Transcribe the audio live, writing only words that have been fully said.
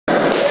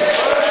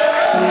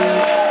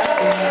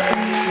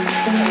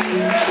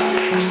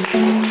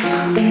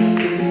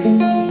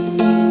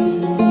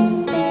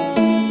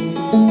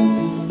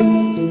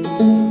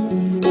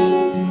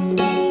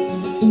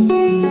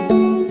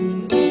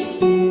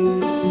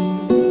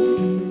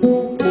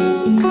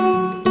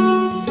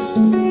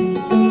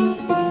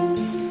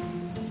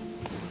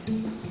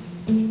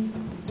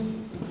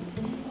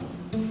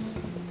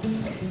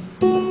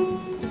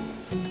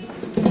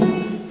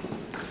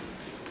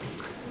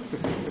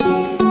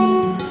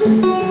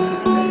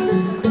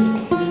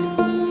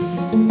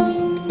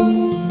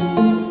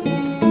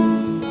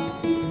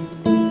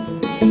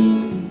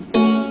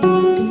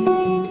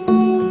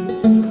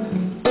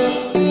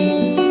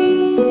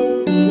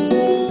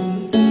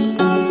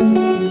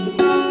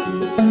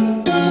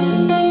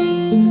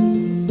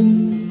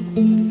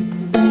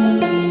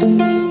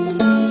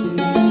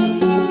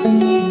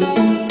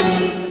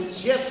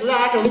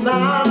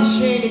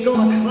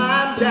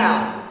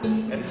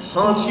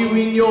Haunt you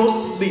in your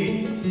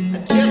sleep.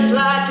 And just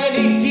like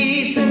any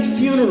decent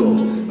funeral,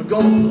 we're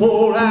gonna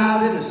pour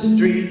out in the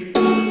street.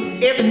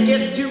 If it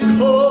gets too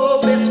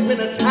cold this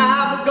winter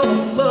time, we're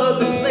gonna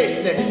flood the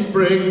place next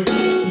spring.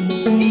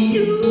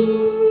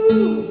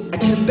 You, I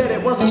can bet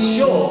it was a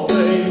sure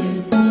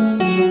thing.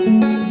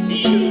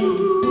 You,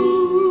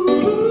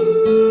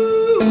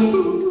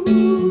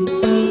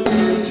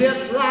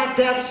 just like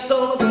that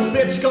son of a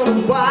bitch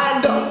gonna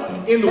wind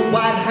up in the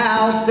White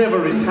House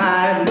every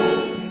time.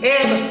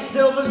 And the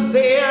silver's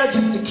there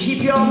just to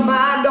keep your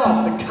mind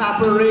off the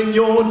copper in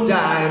your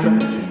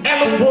dime.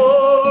 And the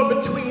war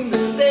between the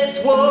states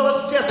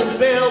was just a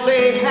bell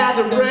they had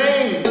to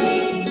ring.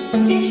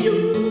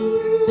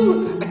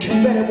 You, I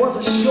can bet it was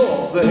a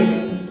sure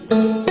thing.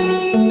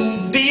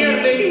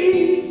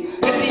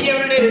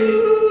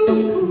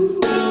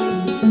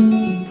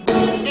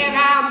 And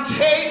I'm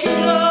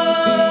taking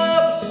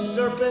up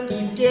serpents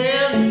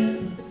again.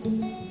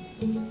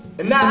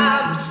 And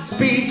I'm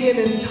speaking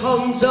in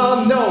tongues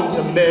unknown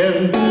to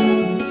men.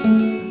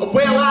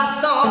 Well,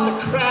 I thought the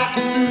cracks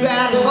through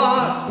that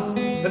heart,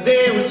 that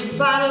they was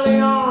finally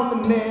on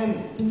the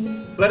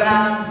mend. But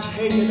I'm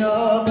taking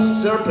up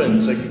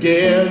serpents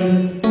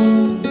again.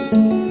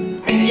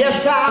 And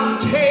yes, I'm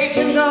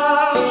taking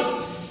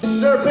up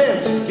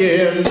serpents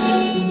again.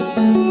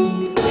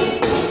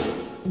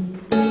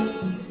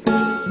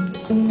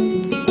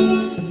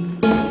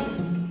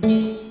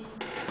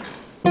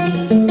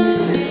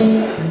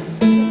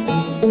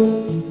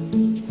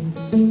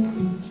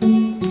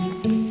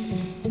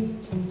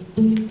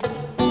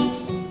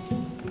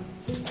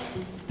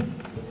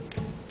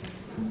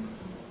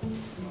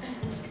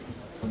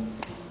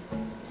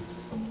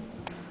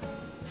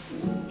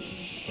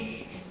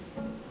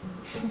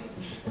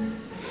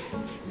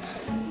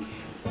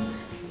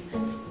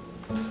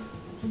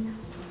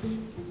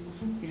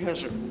 You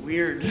guys are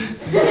weird.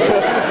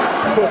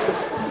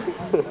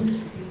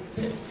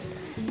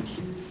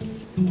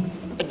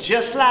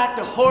 Just like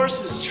the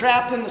horses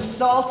trapped in the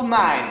salt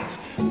mines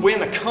when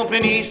the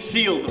company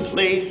sealed the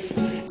place.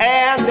 And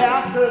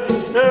after they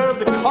serve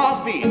the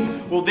coffee,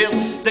 well, there's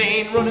a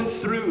stain running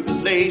through the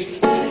lace.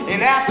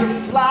 And after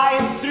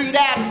flying through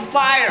that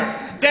fire,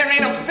 there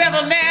ain't a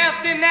feather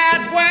left in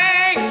that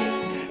wing.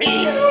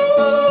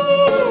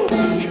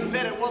 You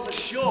bet it was a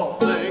sure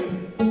thing.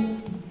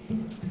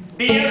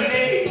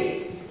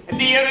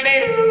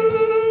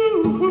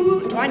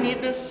 Do I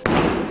need this?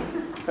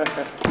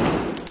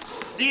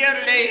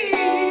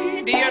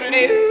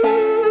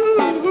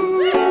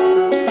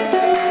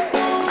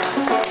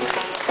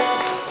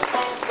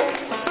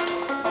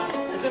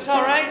 Is this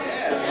all right?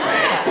 Yeah, it's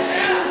great.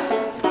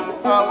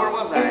 Where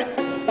was I?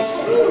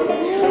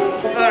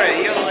 All right,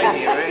 you're the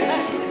lady, right?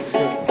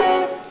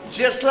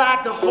 Just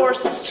like the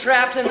horses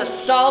trapped in the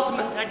salt. Did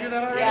I do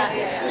that already?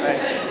 Yeah.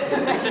 Right.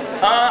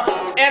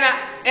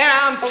 And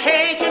I'm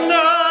taking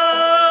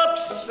up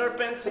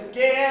serpents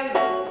again.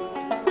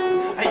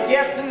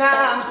 Yes, and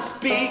I'm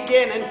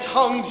speaking in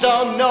tongues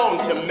unknown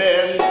to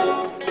men.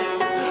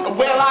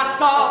 Well, I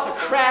thought the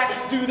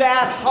cracks through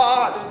that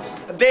heart,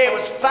 they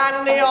was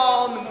finally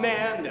on the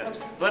mend.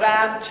 But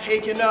I'm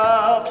taking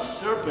up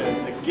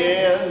serpents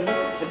again.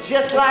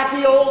 Just like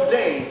the old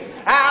days,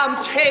 I'm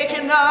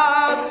taking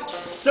up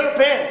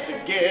serpents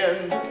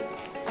again.